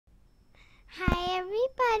Hi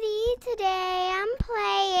everybody, today I'm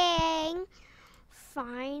playing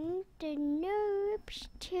Find the Noobs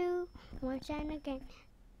 2 once and again.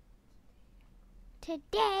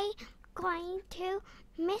 Today I'm going to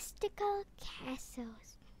Mystical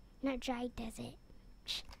Castles. Not Dry Desert.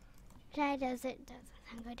 Dry Desert doesn't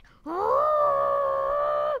sound good.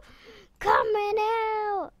 Oh! Coming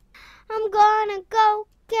out! I'm gonna go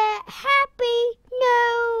get Happy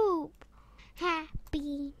Noob!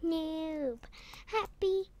 Happy Noob,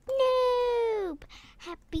 Happy Noob,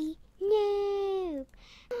 Happy Noob.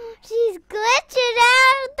 She's glitching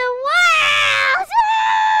out of the world!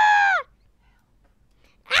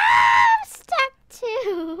 I'm stuck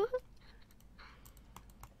too.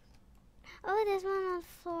 Oh, there's one on the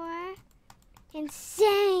floor.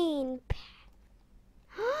 Insane.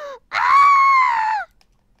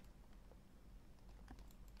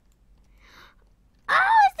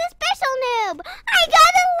 Oh, it's the special noob! I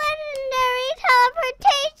got a legendary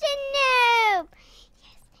teleportation noob!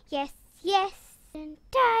 Yes, yes, yes. And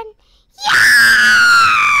done. Yes!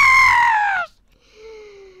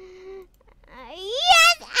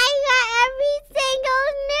 Yes, I got every single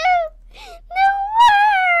noob in the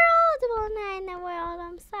world! Well, not in the world,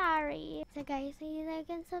 I'm sorry. So guys, please like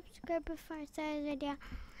and subscribe before I start the video.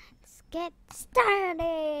 Let's get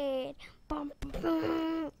started! Bum, bum,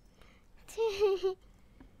 bum.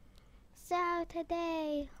 So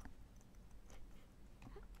today,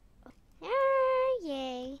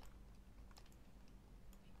 yay,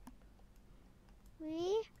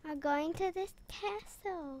 we are going to this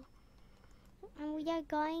castle, and we are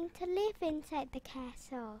going to live inside the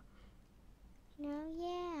castle. No,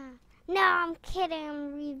 yeah. No, I'm kidding,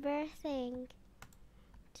 I'm rebirthing.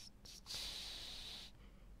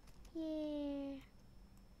 Yeah.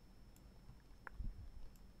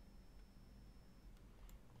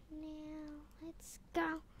 Now, let's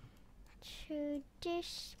go to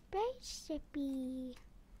this spaceshipy.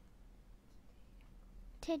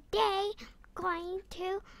 Today, I'm going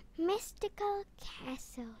to Mystical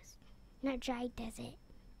Castles. Not Dry Desert.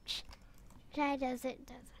 Dry Desert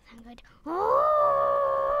doesn't sound good.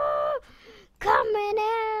 Oh! Coming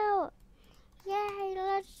out! Yay,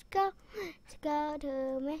 let's go. Let's go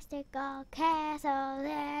to Mystical Castles.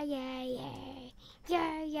 Yeah, yeah, yeah.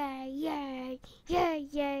 Yeah, yeah, yeah. Yeah,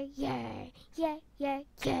 yeah, yeah. Yeah, yeah,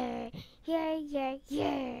 yeah. Yeah, yeah,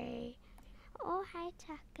 yeah. Oh, hi,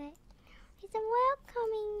 Chocolate. It's a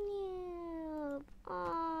welcoming noob.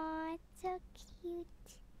 Oh, it's so cute.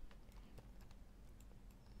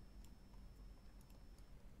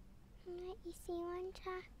 You see one,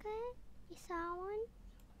 Chocolate? You saw one?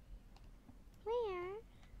 Where?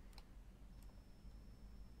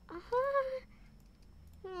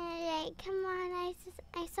 Alright, come on.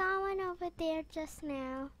 I saw one over there just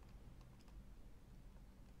now.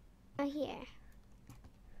 Oh, here.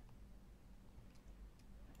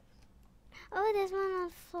 Oh, there's one on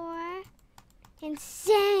the floor.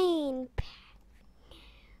 Insane.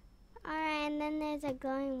 Alright, and then there's a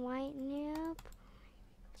glowing white noob.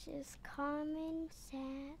 Which is common,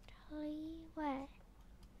 sadly. What?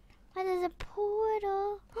 What is a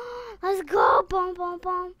portal? Let's go! Boom, boom,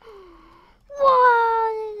 boom.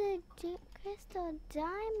 Whoa! There's a Crystal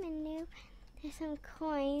Diamond Noob. There's some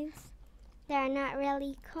coins. They're not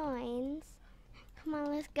really coins. Come on,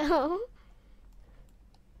 let's go.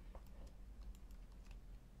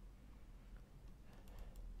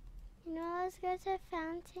 You know, let's go to a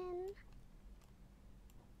fountain.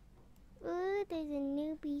 Ooh, there's a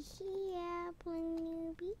newbie here. Blue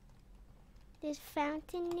newbie. There's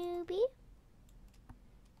Fountain Noobie.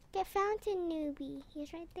 Get Fountain Noobie.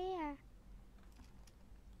 He's right there.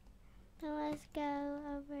 So let's go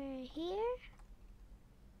over here.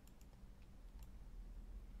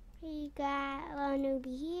 You got little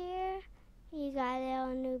newbie here. You got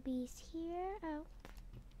little newbies here. Oh.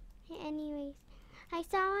 Anyways, I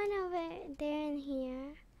saw one over there and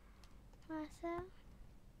here. Also.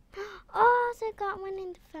 Oh, also got one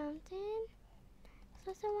in the fountain.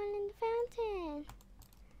 There's also one in the fountain.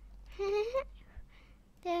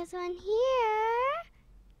 There's one here.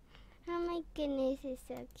 Oh my goodness, it's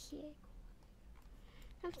so cute.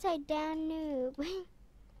 Upsidedown Noob.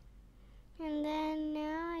 And then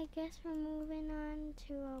now I guess we're moving on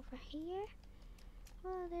to over here.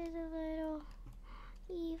 Oh, there's a little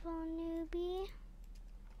evil newbie.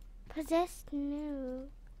 Possessed noob.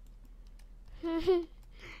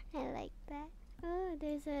 I like that. Oh,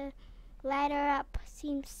 there's a ladder up.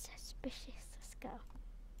 Seems suspicious. Let's go.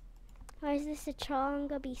 Or is this a troll? I'm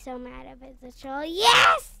gonna be so mad if it's a troll.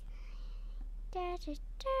 Yes! This is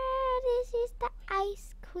the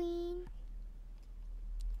Ice Queen.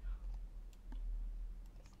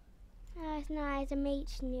 Guys, no, I was a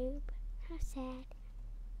Mage Noob. How sad.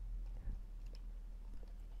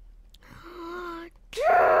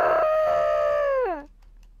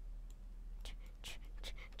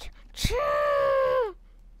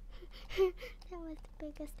 That was the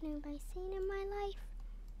biggest noob I've seen in my life.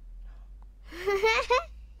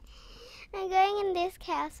 I'm going in this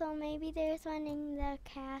castle. Maybe there's one in the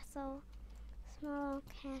castle. Small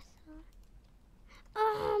castle.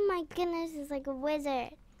 Oh my goodness, it's like a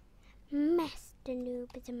wizard. Master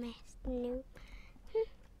Noob is a Master Noob.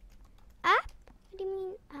 Up? What do you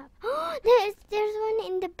mean up? Oh, there's one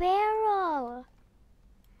in the barrel.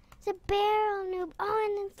 It's a barrel noob. Oh,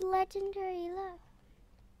 and it's legendary. Look.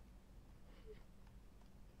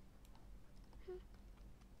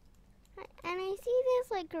 And I see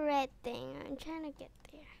this like red thing. I'm trying to get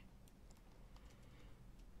there.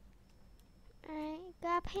 Alright,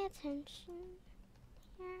 gotta pay attention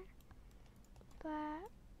here. But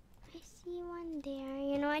I see one there.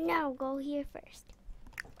 You know what? Now go here first.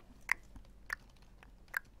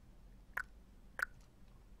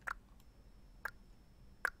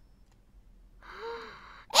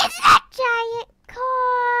 It's a giant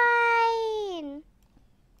coin!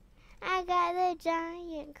 I got the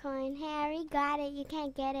giant coin. Harry got it. You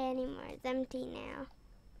can't get it anymore. It's empty now.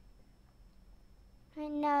 I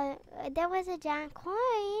know. There was a giant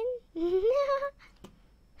coin.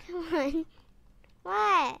 Come on.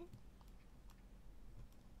 What?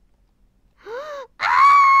 Ah!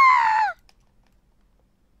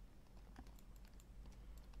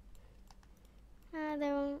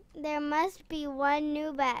 There must be one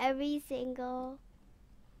noob at every single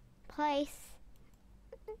place.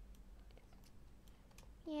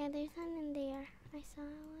 Yeah, there's one in there. I saw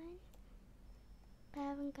one, but I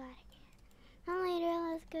haven't got it yet. And later,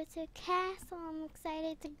 let's go to a castle. I'm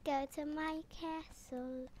excited to go to my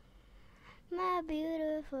castle. My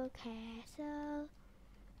beautiful castle.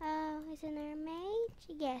 Oh, isn't there a mage?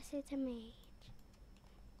 Yes, it's a mage.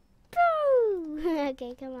 Boo!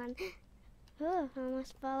 Okay, come on. Oh, I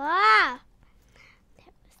almost fell off.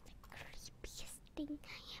 That was the creepiest thing I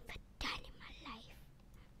ever done in my life.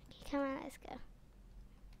 Okay, come on, let's go.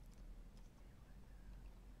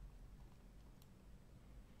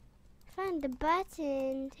 Find the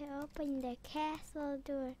button to open the castle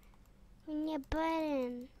door. When your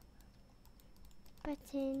button.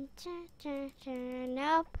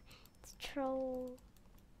 Nope, it's troll.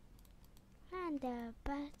 Find the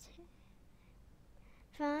button.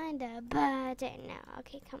 Find the button. No,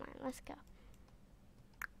 okay, come on, let's go.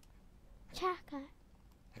 Chaka,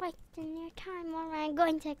 wasting your time. Alright, I'm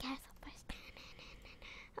going to the castle first.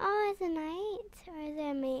 Oh, it's a knight, or is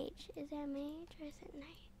it a mage? Is it a mage, or is it a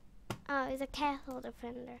knight? Oh, it's a castle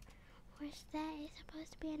defender. Where's that? It's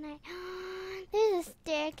supposed to be a knight. There's a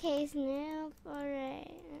staircase noob.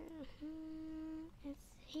 Alright. It's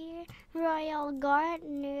here. Royal guard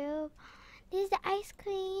noob. There's the ice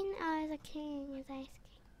queen. Oh, it's a king. It's ice king.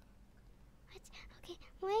 What? Okay,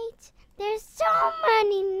 wait. There's so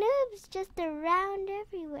many noobs just around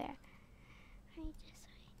everywhere. Alright, just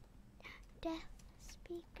wait.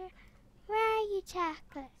 Deathspeaker. Where are you,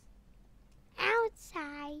 Chocolate?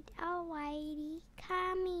 Outside. Oh, Whitey.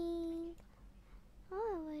 Coming.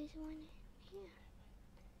 Oh, there's one in here.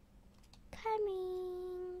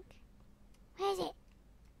 Coming. Where is it?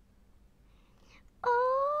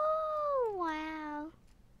 Oh, wow.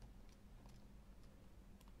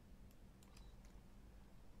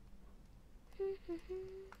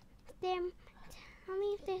 Tell me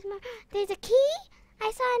if there's more. There's a key?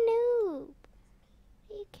 I saw a noob.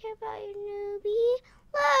 Do you care about your newbie?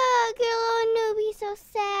 Look, your little noobie's so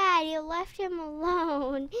sad. You left him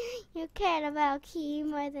alone. You cared about Key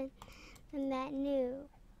more than that noob.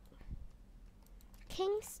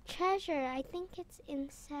 King's treasure. I think it's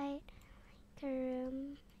inside the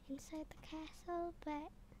room, inside the castle,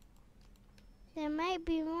 but there might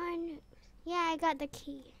be more noobs. Yeah, I got the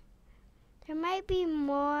key. There might be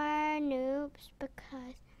more noobs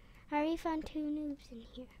because I already found 2 noobs in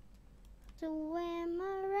here. Swim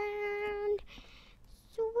around.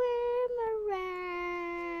 Swim around.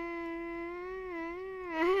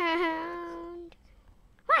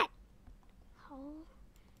 What? Hole.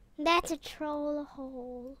 That's a troll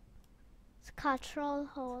hole. It's called troll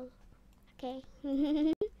hole. Okay.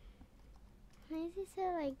 Why is it so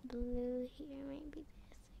like blue here? Maybe there's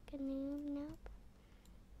like a noob. Nope.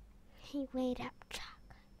 Hey, wait up, Chuck.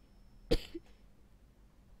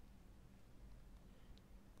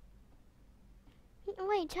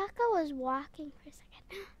 Wait, Choco was walking for a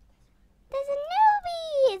second. There's a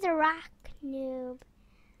newbie! It's a rock noob.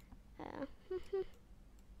 Oh.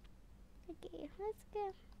 Okay, let's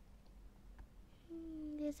go.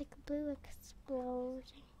 There's like a blue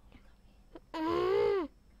explosion.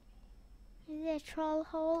 Is it a troll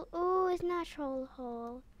hole? Oh, it's not a troll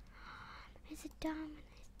hole. It's a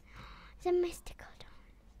Dominus. It's a mystical Dominus.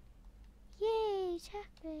 Yay,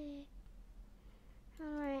 chocolate.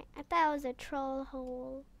 Alright, I thought it was a troll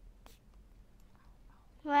hole.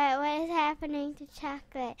 What is happening to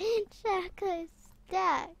chocolate? Chocolate's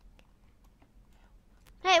stuck.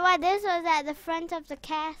 Wait, what? This was at the front of the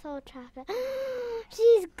castle, chocolate.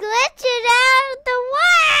 She's glitching out of the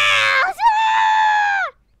world!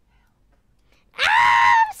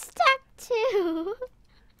 I'm stuck too.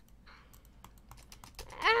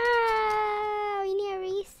 We need a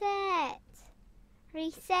reset.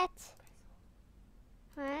 Reset.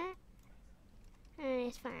 What?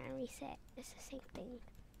 It's fine, reset. It's the same thing.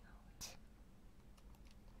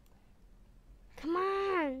 Come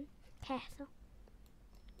on, castle.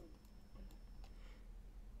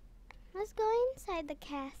 Let's go inside the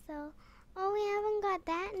castle. Oh, we haven't got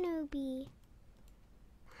that newbie.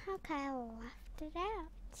 How come I left it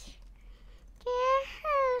out?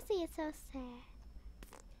 Yeah, see, it's so sad.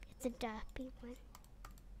 It's a dumpy one.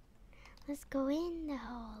 Let's go in the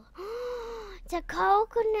hole. It's a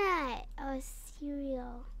coconut. Oh,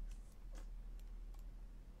 cereal.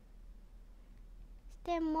 Is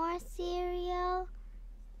there more cereal?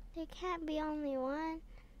 There can't be only one.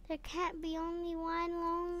 There can't be only one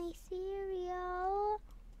lonely cereal.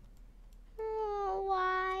 Oh,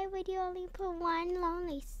 why would you only put one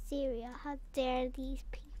lonely cereal? How dare these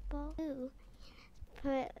people? Ooh.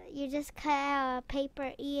 You just cut out a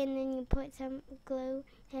paper E and then you put some glue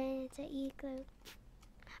and it's an E glue.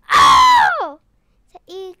 Oh! It's an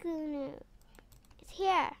E glue noob. It's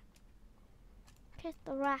here.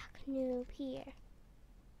 Crystal rock noob here.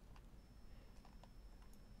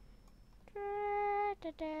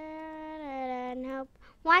 Nope.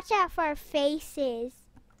 Watch out for faces.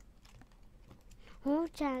 Oh,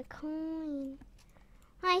 John coin.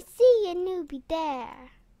 I see a newbie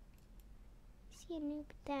there. A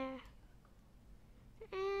newbie there.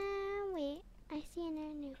 Wait, I see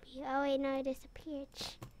another newbie. Oh wait, no, it disappeared.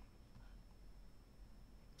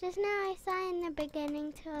 Just now I saw in the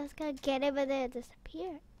beginning too. I was gonna get it, but then it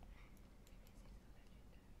disappeared.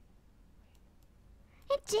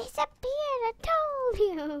 It disappeared, I told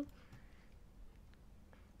you.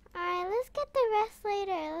 Alright, let's get the rest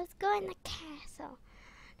later. Let's go in the castle.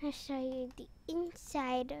 I'll show you the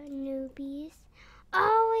inside newbies.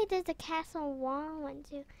 Oh wait, there's a castle wall one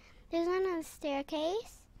too. There's one on the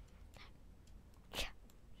staircase.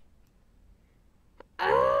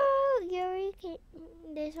 Oh, Eureka!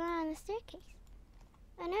 There's one on the staircase.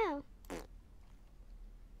 Oh no.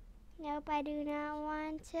 Nope, I do not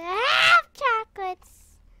want to have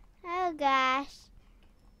chocolates. Oh gosh,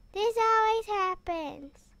 this always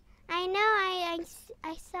happens. I know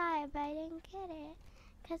I saw it, but I didn't get it.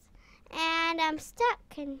 And I'm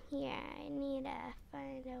stuck in here. I need to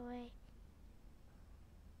find a way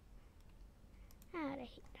out of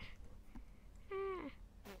here.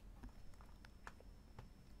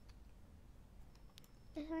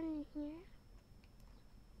 There's one in here.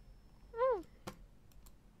 Oh.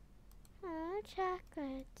 Oh,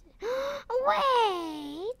 chocolate.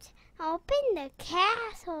 Wait! Open the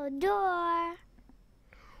castle door.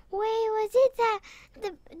 Wait, was it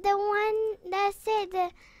the one that said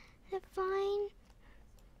the find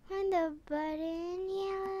the button?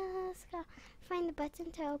 Yeah, let's go find the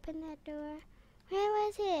button to open that door. Where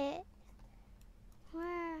was it?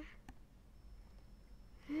 Where?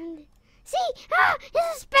 See! Ah!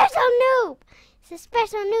 It's a special noob! It's a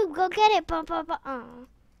special noob. Go get it. Oh.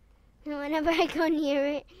 And whenever I go near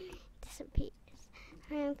it, it disappears.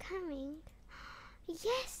 I am coming.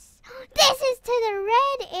 Yes! This is to the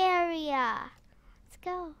red area. Let's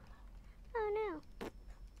go. Oh no.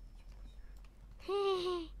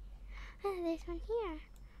 Hey. Oh, there's one here.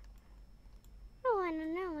 Oh,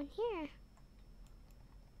 another one here.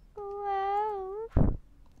 Whoa.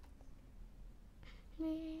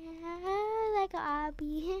 Yeah, like an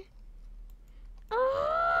obby.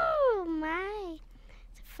 Oh my.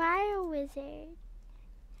 It's a fire wizard.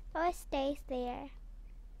 Oh, it stays there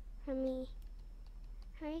for me.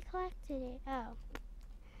 I already collected it. Oh.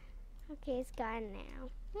 Okay, it's gone now.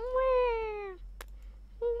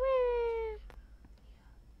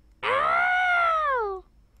 Ow!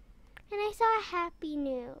 And I saw a happy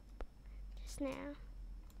noob just now.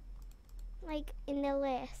 Like in the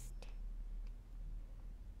list.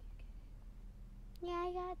 Yeah,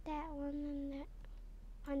 I got that one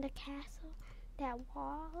on the castle. That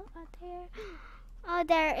wall out there. Oh,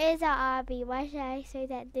 there is a obby. Why should I say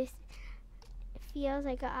that this feels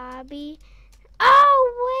like an obby? Oh,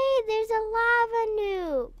 wait, there's a lava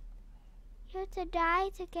noob. You have to die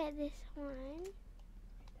to get this one.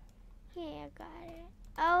 Yeah, I got it.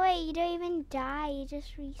 Oh, wait, you don't even die. You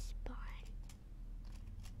just respawn.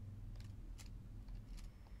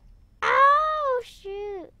 Oh,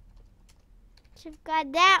 shoot. Should've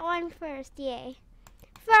got that one first. Yay.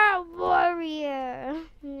 For a warrior.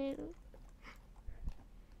 Noob.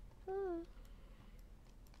 Ooh.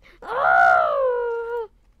 Oh!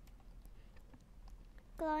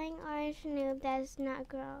 Glowing orange noob that's not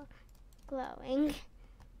glowing.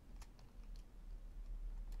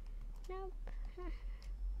 Nope.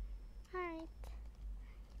 Alright.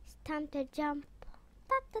 It's time to jump.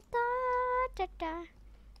 Da da da da da.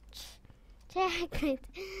 Check it.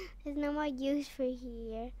 There's no more use for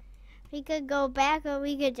here. We could go back or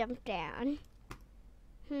we could jump down.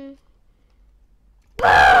 Boo!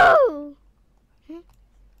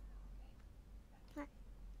 What?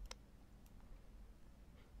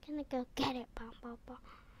 Gonna go get it, bom, bom, bom.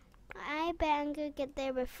 I bet I'm gonna get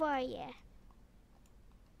there before you.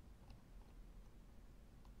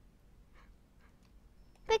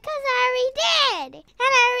 Because I already did! And I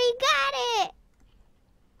already got it!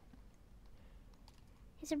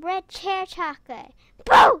 It's a red chair chocolate.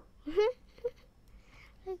 Boo!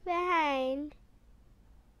 Look behind.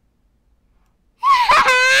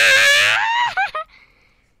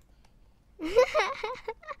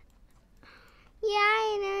 Yeah,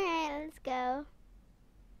 I know. Alright, let's go.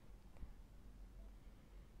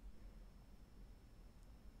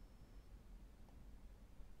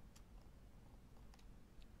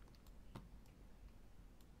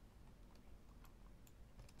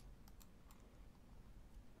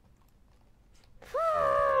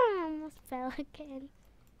 Almost fell again.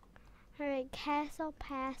 Alright, Castle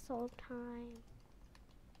time.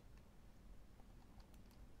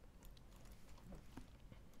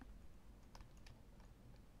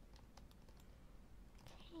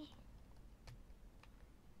 Okay.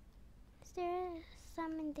 Is there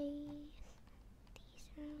some in these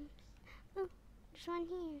rooms? Oh, there's one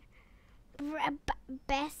here.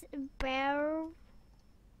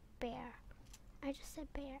 Bear. I just said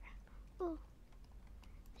bear. Ooh.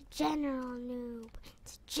 General noob.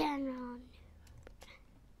 It's general noob.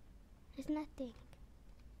 There's nothing.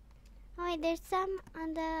 Oh wait, there's some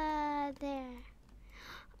on there.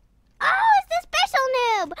 Oh, it's the special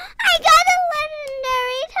noob! I got a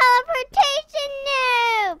legendary teleportation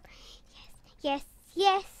noob! Yes.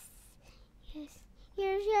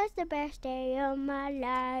 You're just the best day of my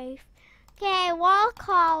life. Okay, wall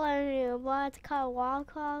caller noob. What's it called? Wall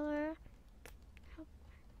caller?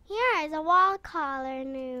 Here is a wall caller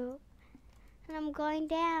noob. And I'm going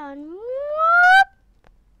down. Whoop!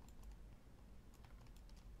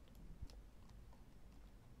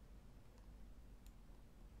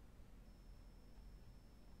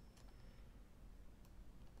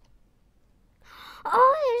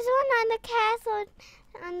 Oh, there's one on the castle,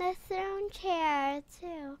 on the throne chair,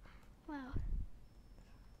 too. Wow.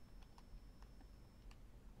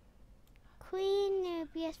 Queen noob,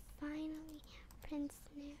 yes, finally. Prince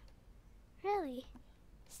noob. Really?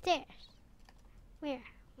 Stairs. Where?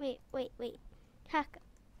 Wait. Chocolate.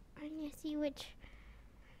 I need to see which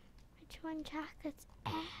one chocolate's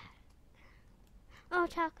at. Oh,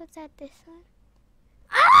 chocolate's at this one.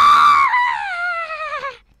 Ah!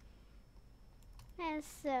 That's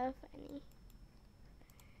so funny.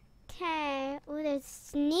 Okay. Oh, there's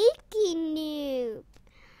sneaky noob.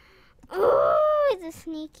 Oh, it's a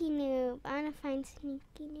sneaky noob. I want to find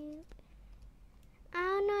sneaky noob.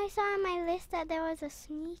 Oh no, I saw on my list that there was a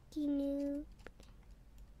sneaky noob.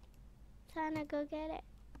 So I'm gonna go get it.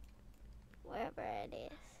 Wherever it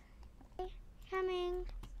is. Okay, coming.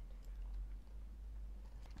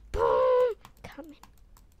 Boom! Coming.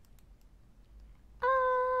 Oh!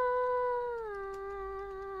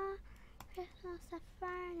 Crystal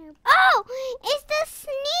Sapphire noob. Oh! It's the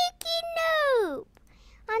sneaky noob!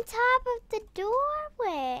 On top of the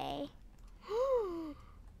doorway.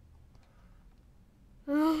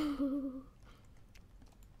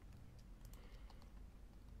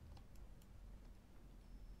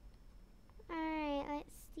 Alright,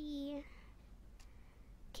 let's see.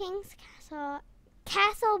 King's Castle.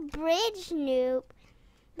 Castle Bridge noob.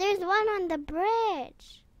 There's one on the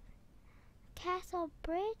bridge. Castle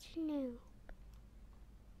Bridge noob.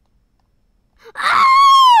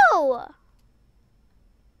 Oh!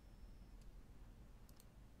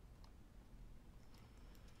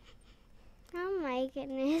 Oh my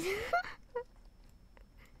goodness.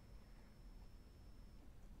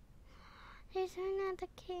 There's another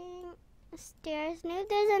king. Stairs noob.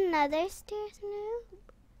 There's another stairs noob.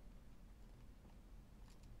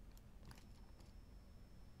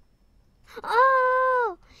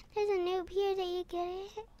 Oh, there's a noob here. Did you get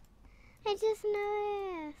it? I just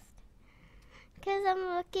noticed. Because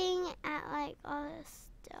I'm looking at like all this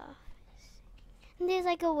stuff. And there's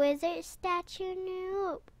like a wizard statue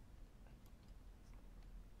noob.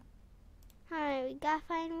 Alright, we gotta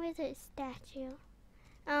find wizard statue.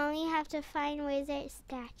 I only have to find wizard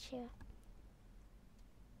statue.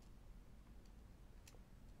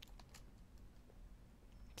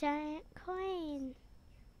 Giant coin.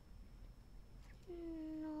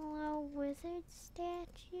 No wizard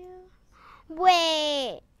statue.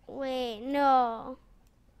 Wait, no.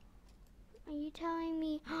 Are you telling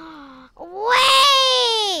me?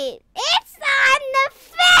 Wait! It's on the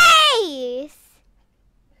face!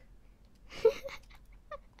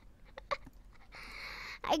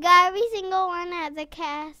 I got every single one at the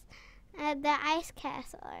ice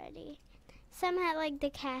castle already. Some had like the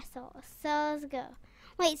castle. So let's go.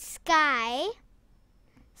 Wait, Sky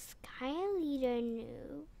Leader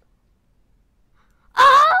Noob.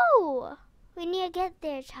 Oh! We need to get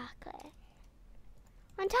there, Chocolate.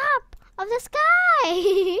 On top of the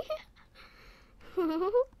sky!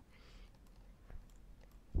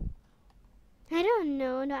 I don't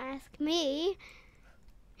know, don't ask me.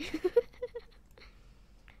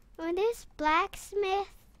 Well, this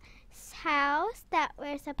blacksmith's house that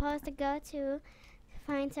we're supposed to go to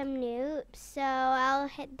find some noobs, so I'll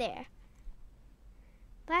head there.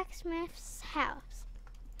 Blacksmith's house.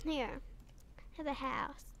 Here. I have a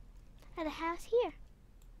house. I have a house here.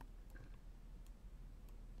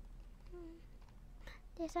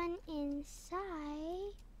 There's one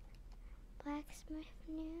inside. Blacksmith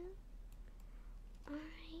noob.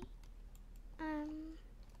 Alright.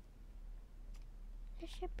 There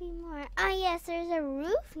should be more. Oh yes, there's a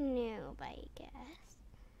roof noob, I guess.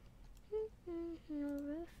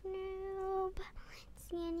 Roof noob.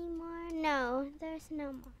 See any more? No, there's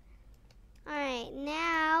no more. Alright,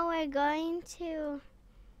 now we're going to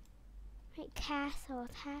castles.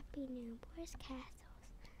 Happy noob. Where's castles?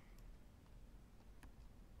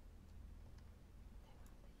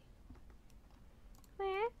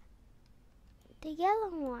 Where? The yellow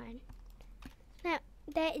one. No,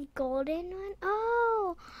 that golden one.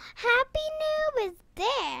 Oh, Happy Noob is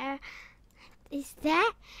there. Is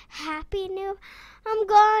that Happy Noob? I'm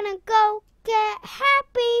gonna go get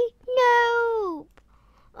Happy Noob.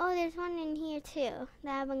 Oh, there's one in here too that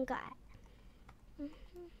I haven't got.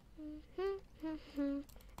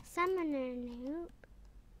 Summoner Noob.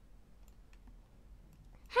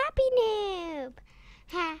 Happy Noob.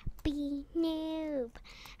 Happy Noob.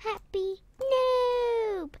 Happy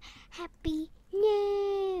Noob. Happy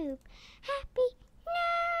Noob. Happy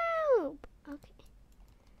Noob. Okay.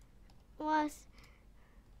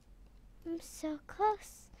 I'm so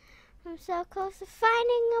close. I'm so close to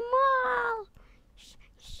finding them all.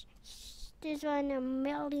 There's one, a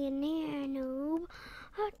millionaire noob.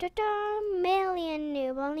 Oh, million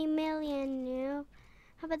noob. Only million noob.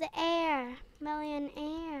 How about the air?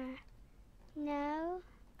 Millionaire. No.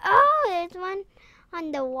 Oh, there's one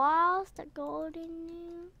on the walls, the golden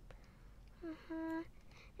noob.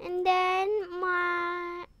 And then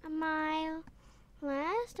my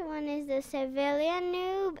last one is the civilian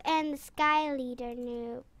noob and the sky leader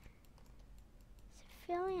noob.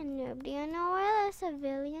 Civilian noob. Do you know where the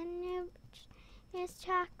civilian noob is,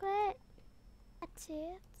 Chocolate? That's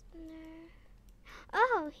it. No.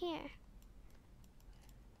 Oh, here.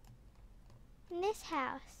 In this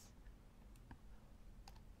house.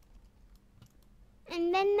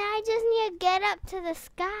 And then I just need to get up to the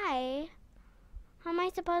sky. How am I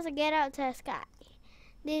supposed to get up to the sky?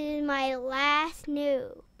 This is my last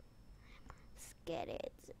noob. Let's get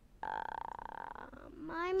it.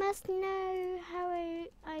 I must know how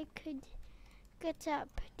I could get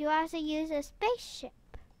up. Do I have to use a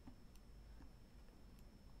spaceship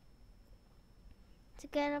to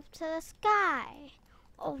get up to the sky?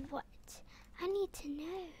 Or what? I need to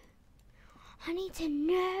know. I need to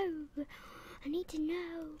know. I need to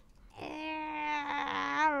know.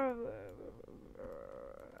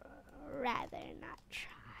 Rather not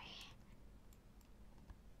try.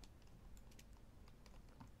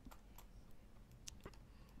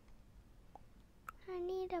 I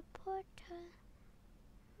need a portal.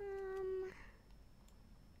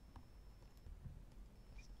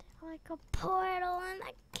 Like a portal in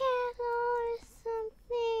the castle or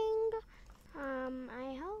something.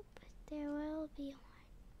 I hope there will be one.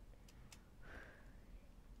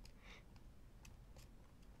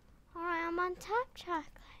 Alright, I'm on top, Chocolate.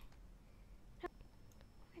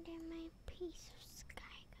 Where did my piece of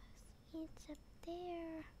sky go? It's up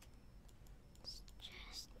there. It's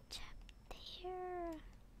just up there.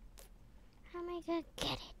 How am I gonna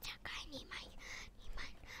get it, Chocolate? need my.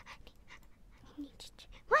 I need to.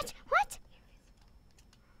 What? What?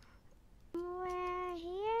 Where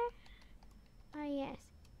here? Oh yes,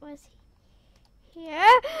 was he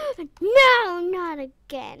here? No, not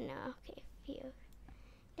again. Okay, phew.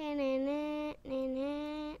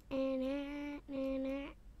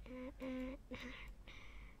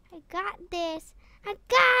 I got this. I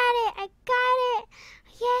got it. I got it.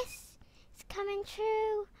 Yes, it's coming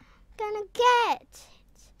true. Gonna get it.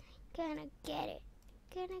 Gonna get it.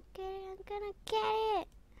 Gonna get it. I'm gonna get it.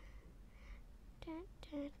 Dun,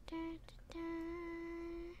 dun, dun,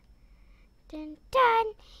 dun, dun, dun.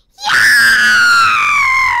 Yes!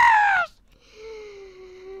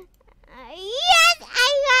 Yes, I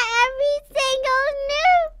got every single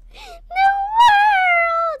noob in the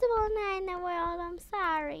world. Well, not in the world. I'm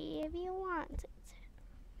sorry if you want it.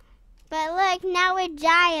 But look, now we're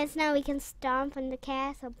giants. Now we can stomp on the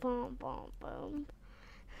castle. Boom, boom, boom.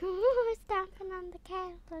 We're stomping on the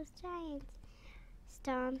castle as giants.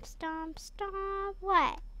 Stomp, stomp, stomp.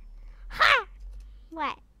 What? Ha!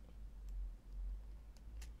 What?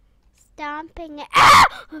 Stomping it.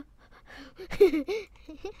 Ah!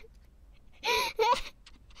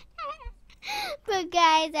 But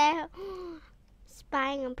guys, I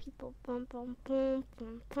spying on people. Boom, boom, boom,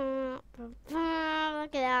 boom, boom, boom, boom.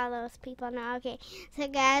 Look at all those people now. Okay, so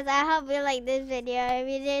guys, I hope you like this video. If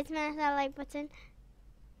you did, smash that like button.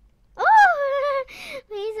 Oh,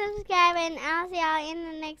 please subscribe, and I'll see y'all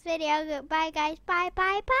in the next video. Goodbye, guys. Bye,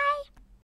 bye, bye.